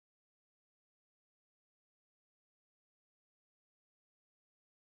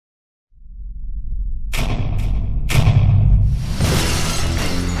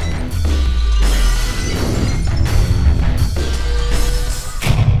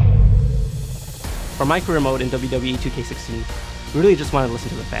For MyCareer mode in WWE 2K16, we really just wanted to listen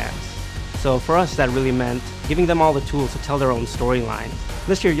to the fans. So for us, that really meant giving them all the tools to tell their own storylines.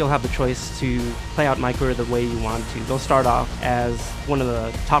 This year, you'll have the choice to play out MyCareer the way you want to. You'll start off as one of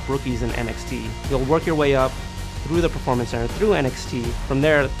the top rookies in NXT. You'll work your way up through the Performance Center, through NXT. From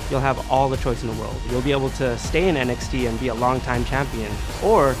there, you'll have all the choice in the world. You'll be able to stay in NXT and be a long-time champion,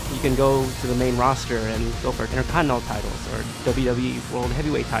 or you can go to the main roster and go for Intercontinental titles or WWE World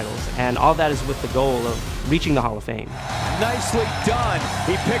Heavyweight titles, and all that is with the goal of reaching the Hall of Fame. Nicely done.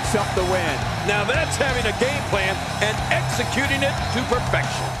 He picks up the win. Now that's having a game plan and executing it to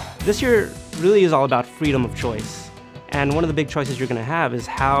perfection. This year really is all about freedom of choice. And one of the big choices you're going to have is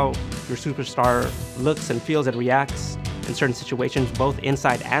how your superstar looks and feels and reacts in certain situations, both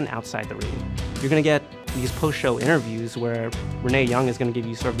inside and outside the ring. You're going to get these post-show interviews where Renee Young is going to give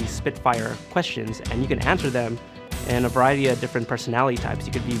you sort of these spitfire questions, and you can answer them in a variety of different personality types.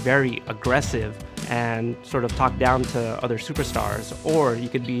 You could be very aggressive and sort of talk down to other superstars, or you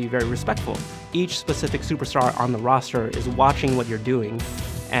could be very respectful. Each specific superstar on the roster is watching what you're doing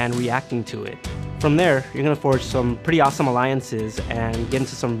and reacting to it. From there, you're going to forge some pretty awesome alliances and get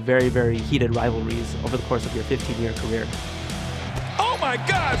into some very, very heated rivalries over the course of your 15-year career. Oh my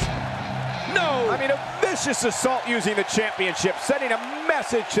gosh! No! I mean, a vicious assault using the championship, sending a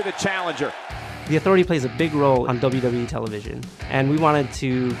message to the challenger. The Authority plays a big role on WWE television, and we wanted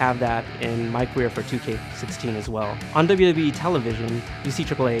to have that in MyCareer for 2K16 as well. On WWE television, you see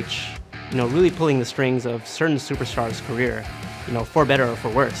Triple H, really pulling the strings of certain superstars' career, for better or for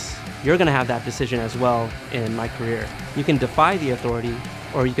worse. You're going to have that decision as well in MyCareer. You can defy the Authority,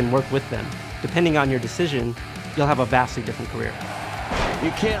 or you can work with them. Depending on your decision, you'll have a vastly different career. You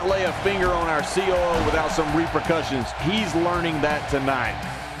can't lay a finger on our COO without some repercussions. He's learning that tonight.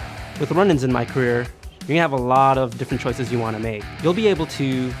 With run-ins in MyCareer, you're going to have a lot of different choices you want to make. You'll be able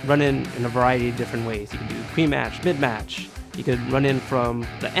to run in a variety of different ways. You can do pre-match, mid-match. You could run in from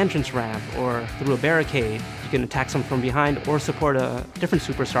the entrance ramp or through a barricade. You can attack someone from behind or support a different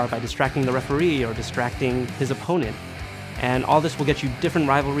superstar by distracting the referee or distracting his opponent. And all this will get you different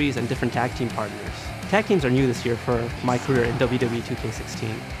rivalries and different tag team partners. Tag teams are new this year for MyCareer in WWE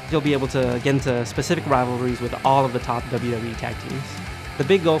 2K16. You'll be able to get into specific rivalries with all of the top WWE tag teams. The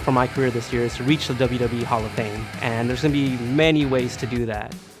big goal for MyCareer this year is to reach the WWE Hall of Fame, and there's going to be many ways to do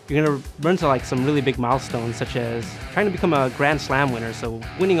that. You're going to run into some really big milestones, such as trying to become a Grand Slam winner, so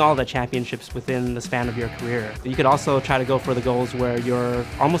winning all the championships within the span of your career. You could also try to go for the goals where you're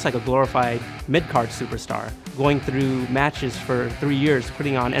almost like a glorified mid-card superstar, going through matches for 3 years,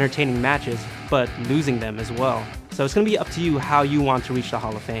 putting on entertaining matches, but losing them as well. So it's going to be up to you how you want to reach the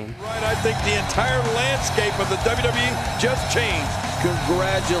Hall of Fame. Right, I think the entire landscape of the WWE just changed.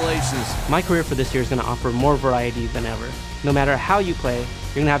 Congratulations. MyCareer for this year is going to offer more variety than ever. No matter how you play,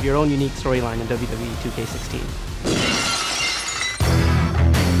 you're going to have your own unique storyline in WWE 2K16.